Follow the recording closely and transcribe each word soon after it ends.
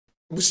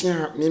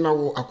Busia mima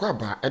wo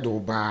akwaba edo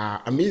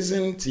ba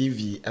Amazing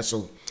TV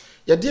eso.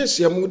 Yadi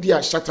ehyiamu di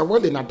a Shatta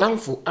Wale na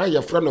danfo a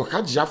yefra no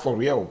Hajia for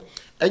real.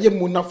 Eye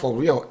muna for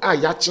real a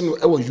yache no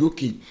ewo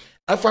UK.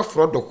 Afa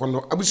frodo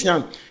kono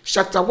abusia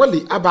Shatta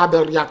Wale aba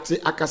react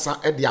akasa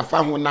e de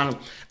afa ho na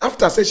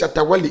after say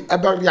Shatta Wale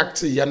aba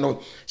react ye no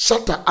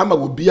Shatta ama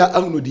wo bia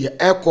anu de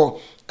eko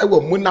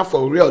ewo muna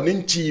for real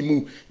ninchi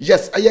mu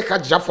yes aye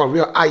Hajia for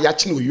real a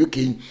yache no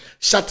UK.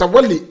 Shatta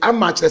Wale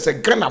ama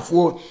chese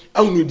ganafo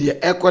anu de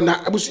eko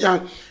na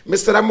abusia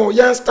Mr. Mo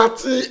yan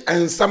start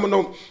and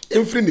samono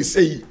emfri ni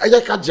sei aye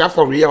Hajia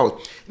for real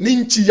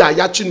ninchi ya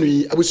yache no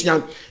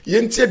abusia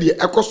yentie de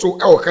eko so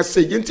e o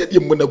kase yentie de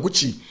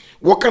monaguchi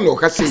what can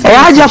okase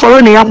Hajia for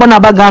real ni yakbona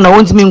bagana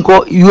won't me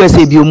nko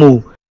USA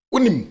biomo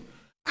unim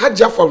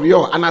Hajia for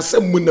real and I say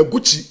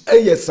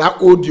monaguchi sa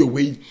audio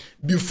way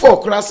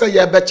before krasa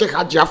ye be check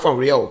Hajia for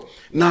real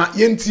na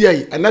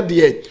yentie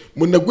anade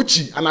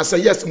monaguchi and I say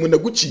yes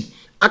monaguchi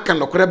aka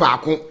nokre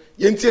baako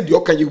yentie de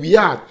oka ye wi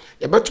a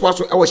ye beto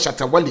so e wo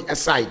Shatta Wale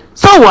aside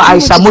so wa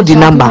Aisha modi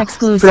number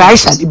for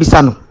Aisha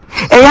ibisa no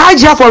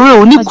Hajia for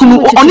real ni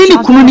kunu oni ni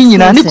kunu ni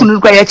nyina ni kunu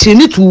kwa ye chi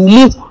ni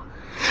tumu.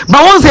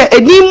 But once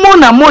edi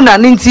mona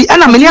ninti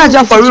ana meni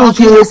Hajia for real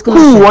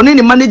ku oni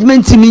ni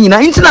management team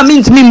nyina inti na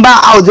mint me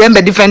mba out dem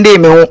be defend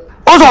me ho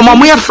also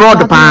mo ye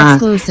fraud pa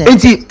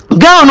enti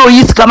girl no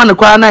yis kama na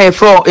kwa na ye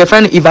fraud ye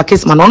friend Eva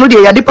Kisman ono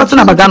de ya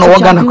department na baga na wo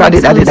ga na kwa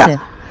de da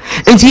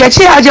enti ye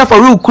chi Hajia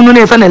for real kunu na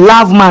ye friend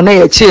love man na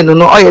ye chi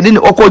no o ye de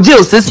oko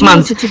jail 6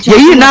 months ye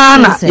yi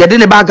na ye de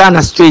ne baga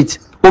na straight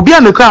obi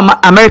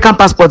amekwa American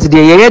passport de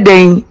ye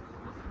den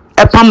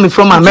epam me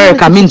from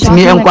America mint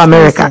me enko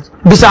America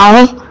bisa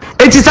ho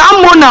it is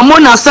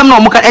mona sem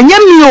no muka enye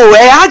mi o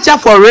Hajia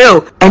for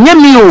real enye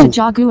mi o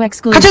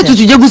kache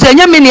tutujagu se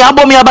enye mi ni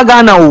abom ya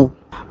bagana o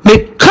me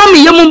kam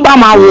yemu ba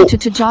ma wo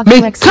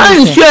me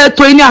kan hwe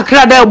to ni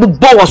akra da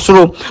bo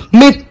wosoro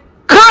me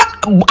ka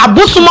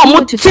abosuma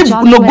mo ti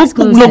no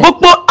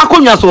gokpo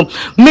akonwa so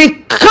me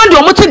kan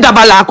de mo ti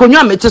dabala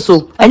akonwa me ti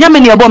so enye mi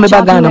ni abom me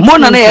bagana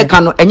mona na ye ka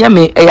no enye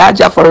mi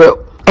Hajia for real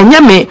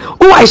enye mi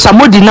wo Aisha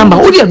modi number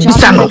wo de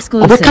bisa no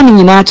obeka ni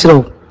nyina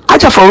akire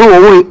Hajia for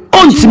real wo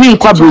ontimi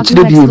nkwa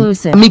brochire bi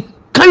mi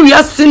kan wi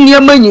asini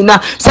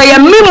amanyina say ya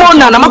memo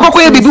na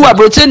makoko ye bibi wa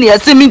brochire ne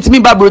yase mi ntimi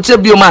ba brochire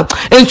bi o ma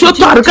enso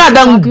to arka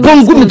da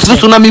bongu mi tiri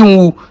so na mi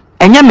wu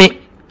enye me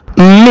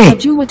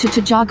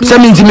say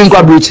mi ntimi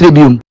nkwa brochire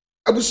bi o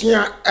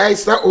abusia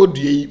Aisha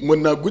odie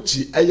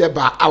monaguchi eye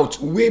ba out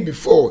way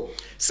before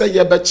say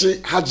ye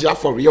bechi Hajia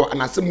for real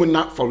and ase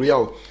mona for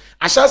real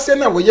asha se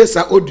na wo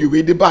yesa audio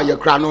we de ba ye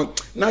kra no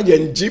na ye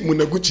nji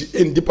monaguchi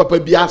endi papa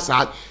bi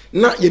asa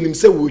na ye nim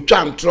se wo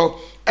twa ntro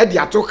e de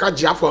ato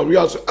Hajia for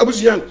real so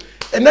abusia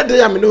ene de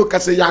ya me no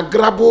kase ya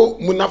grabo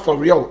mona for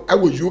real e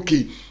wo UK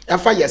e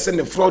fa yese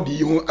ne fraud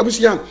yi ho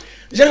abusia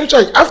yen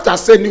try after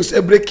say news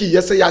e break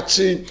yese ya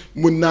chi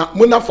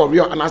mona for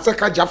real and asa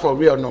Hajia for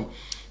real no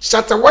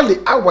Shatta Wale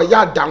awa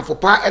ya damfo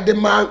pa e de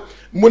ma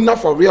mona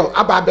for real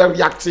aba be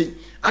react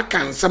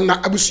akan sam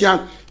na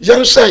abusia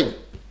yen shay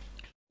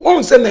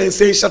won say na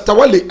say Shatta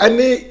Wale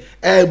ani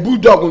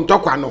bulldog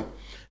ntokwa no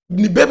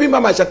ni baby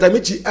mama Shatta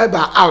michi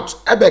eba out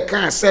ebe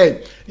kan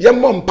say ye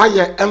mompa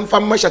ye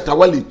emfa ma Shatta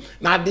Wale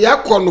na de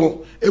akono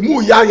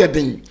emu ya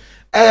yeden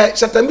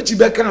Shatta michi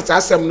be kan sa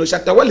asem no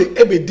Shatta Wale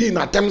ebe di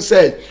na tem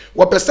say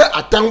wo pese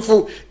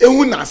atamfo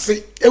ehu na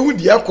ase ehu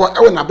de akọ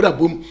ewo na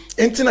brabom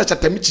enti na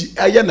Shatta michi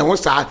eye ne ho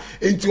sa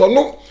enti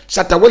ono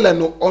Shatta Wale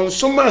no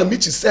onsoma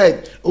michi say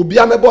obi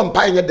amebo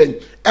mpa ye den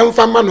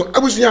emfa ma no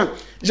abusuan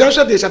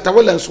jansha de Shatta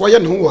Wale nso ye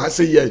ne ho ha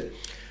say ye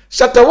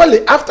Shatta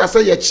Wale after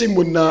say ye chi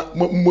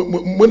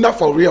mona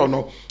for real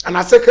no and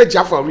I say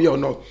Hajia for real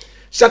no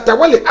Shatta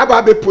Wale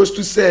aba be post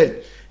to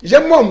say ye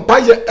mom pa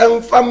ye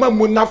emfa ma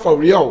mona for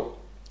real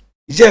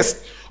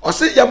yes or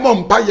say ye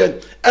mom pa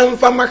ye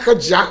emfa ma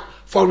Hajia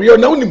for real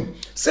na unim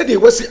say de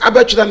wasi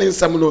abetweda ne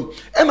nsam no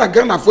e na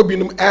Ghana fo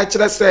binum e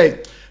kire say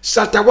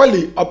Shatta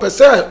Wale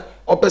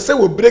opese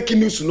wo breaking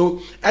news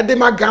no e de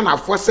ma Ghana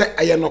fo say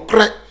eye no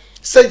kre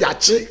say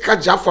yachi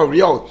Hajia for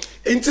real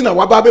enti na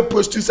waba be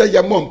post say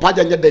ye mom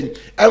paja nye den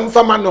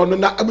emfa ma no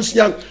na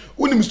abusuan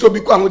unim so bi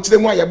ko ahokire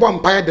mu aye bom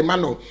paja de ma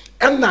no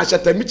en na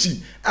Shatta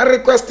michi I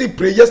request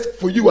prayers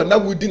for you and now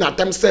we din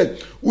atem say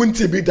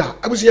unti bi da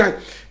abusuan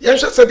yen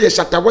hwe say de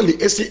Shatta Wale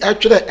esi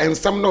etwere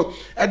ensam no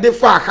e de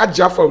fa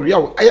Hajia for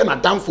real aye na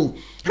damfo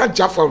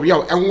Hajia for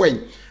real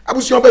enwen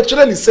abusuan be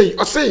kire ni say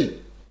o say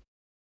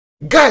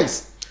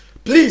guys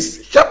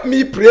please help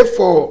me pray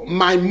for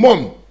my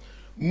mom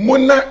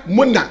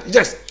Mona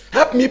yes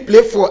help me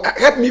pray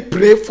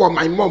for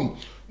my mom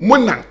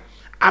Mona.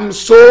 I'm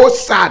so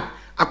sad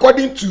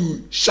according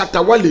to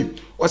Shatta Wale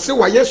or say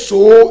why you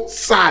so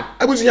sad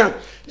abusia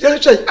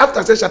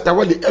after say Shatta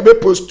Wale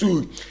ebe post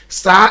to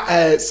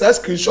say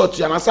screenshot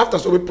and after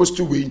so we post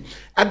to we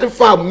at the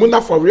farm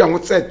Mona for real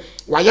what said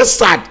why you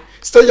sad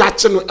stay ya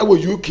channel ewo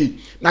UK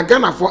na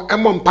Ghana for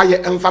emom pa ye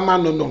emfama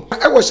no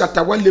ewo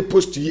Shatta Wale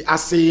post yi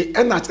ase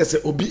na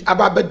chese obi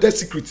ababede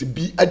secret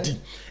bi adi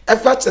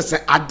efa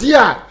chese ade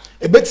a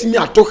ebetimi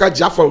atoka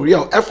Hajia for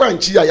real efa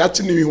nchi ya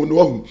chi ni hu no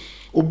hu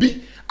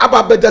obi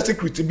aba beda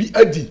security bi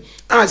adi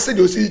a se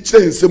de osi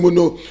kire nsem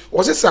no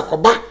wo se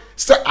sakoba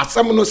se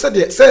asem no se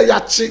de se ya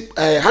chi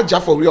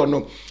Hajia for real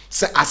no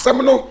se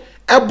asem no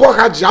ebo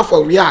Hajia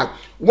for real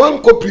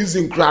one co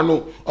prison kra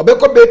no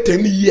obeko be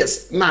 10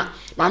 years na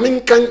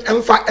mame kan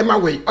emfa ema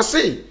we o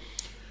say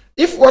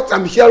if what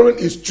I'm hearing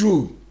is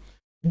true,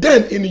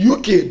 then in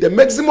UK the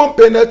maximum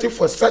penalty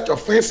for such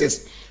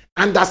offences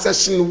under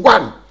section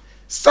 1,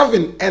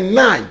 7 and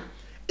 9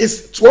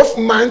 is 12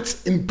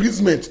 months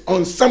imprisonment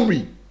on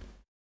summary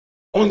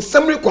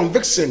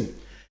conviction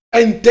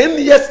and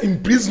 10 years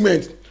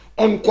imprisonment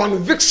on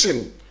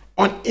conviction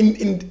on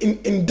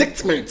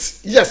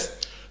indictment.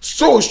 Yes,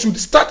 so should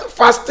start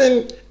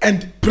fasting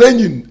and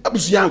praying.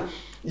 Abusian,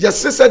 yes,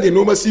 said the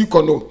normal see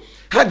kono.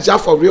 Hajia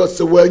for real,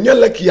 so when you're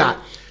lucky,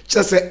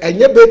 just say, and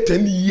you be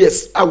 10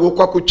 years. I will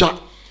kwakucha.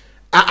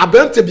 I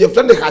bent to be a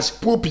friend that has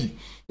poopy.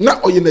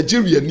 Not on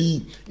Nigeria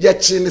ni.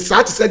 Yet, in the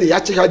South said the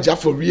Yachi Hajia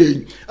for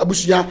real.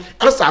 Abusian,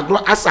 as I grow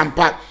as some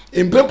part.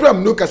 In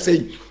Pempram Nuka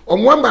say,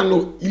 on one man,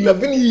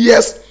 11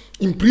 years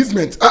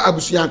imprisonment.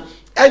 Abusian,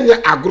 and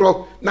ya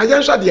agro. Na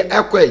yansha the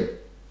airquay.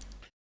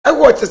 I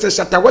watch the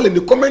Shatta Wale in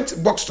the comment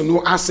box to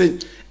know. I say,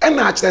 and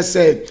I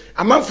say,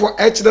 a man for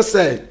H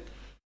say,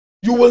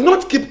 you will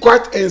not keep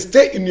quiet and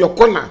stay in your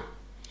corner.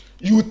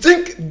 You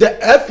think the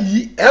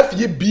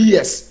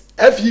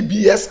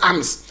FEBS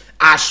arms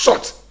are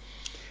short.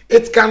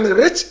 It can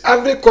reach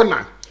every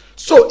corner.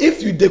 So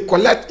if you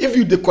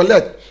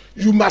decollect,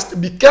 you must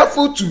be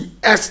careful to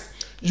ask.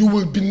 You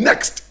will be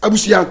next.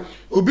 Abusian,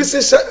 obi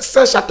say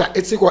Shatta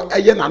etiko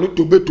eye na no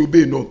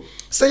tobe no.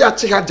 Say ya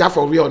chi Hajia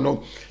for real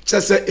no. Say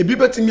ebi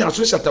betimi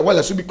aso Shatta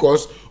Wale so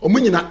because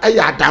omunyina eye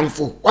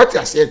adamfo. What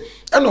you say?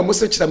 And omo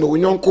say chira me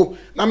wonyonko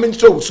na me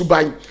ncho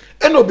usuban.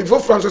 And obi before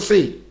Francis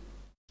say,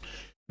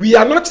 we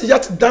are not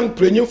yet done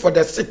praying for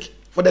the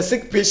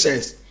sick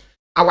patients,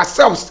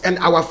 ourselves and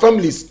our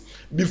families,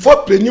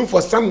 before praying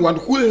for someone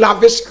who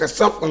lavished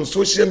herself on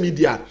social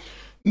media,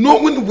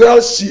 knowing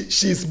well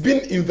she's been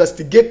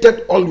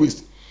investigated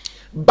always,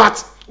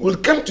 but will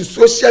come to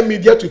social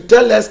media to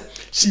tell us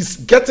she's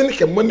getting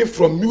her money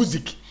from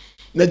music.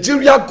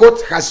 Nigeria got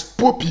hash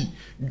poppy,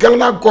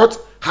 Ghana got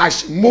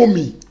hash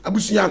mommy.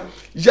 Abusian,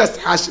 yes,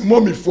 hash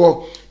mommy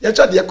for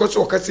yacha the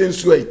ekoso okasen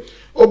sway.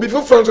 Or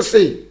before Francis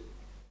say,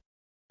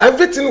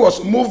 everything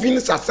was moving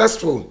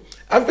successful.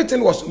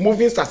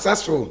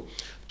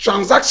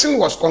 Transaction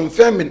was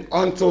confirming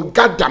until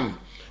Gadam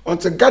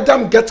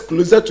gets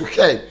closer to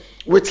her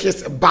with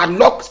his bad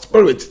luck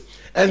spirit,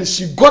 and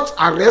she got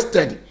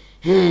arrested.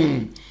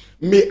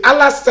 May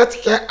Allah set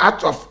her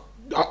out of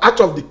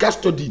the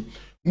custody.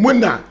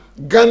 Muna,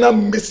 Ghana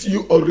miss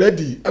you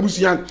already.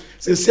 Abusian,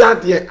 sincere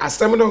dear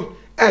asemno.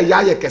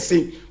 Ya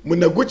kese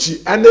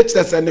munaguchi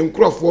NHS and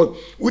nkrofo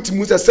wuti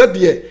musa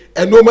sedie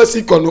enoma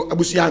sikono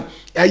abusian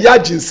ya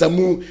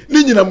jinsamu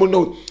ni nyina mu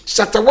no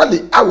Shatta Wale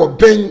awo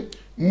ben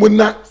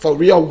muna for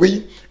real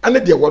way ane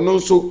de wono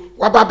nso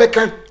waba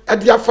beka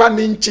ade afa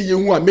ne nche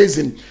yehu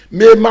amazing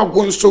me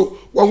mago nso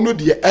wonu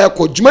de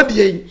eko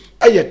dwumade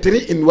eye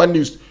 3 in 1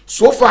 news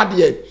so far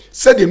de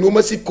said the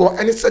enoma siko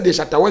ane said the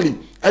Shatta Wale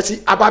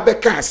asi aba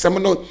beka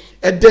asem no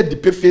ede de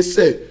pefe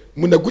se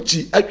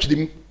munaguchi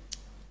atwirim.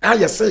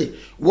 I say,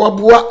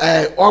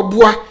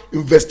 Wabua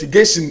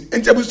investigation.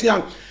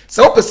 Interbusian,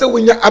 so person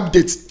when you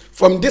updates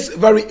from this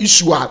very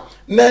issue.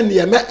 Then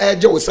you may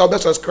urge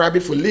yourself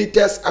subscribe for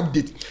latest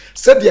update.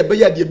 Said the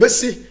beya the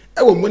besi,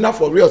 I will mona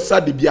for real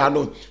sad the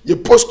piano. You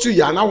post to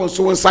ya now on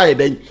so one side,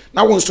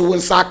 now on so one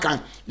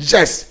second.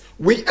 Yes,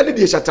 we ended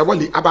the Shatta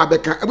Wale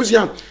Ababeka.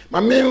 Abusian, my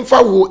main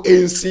fa wo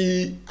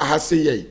NC ahase.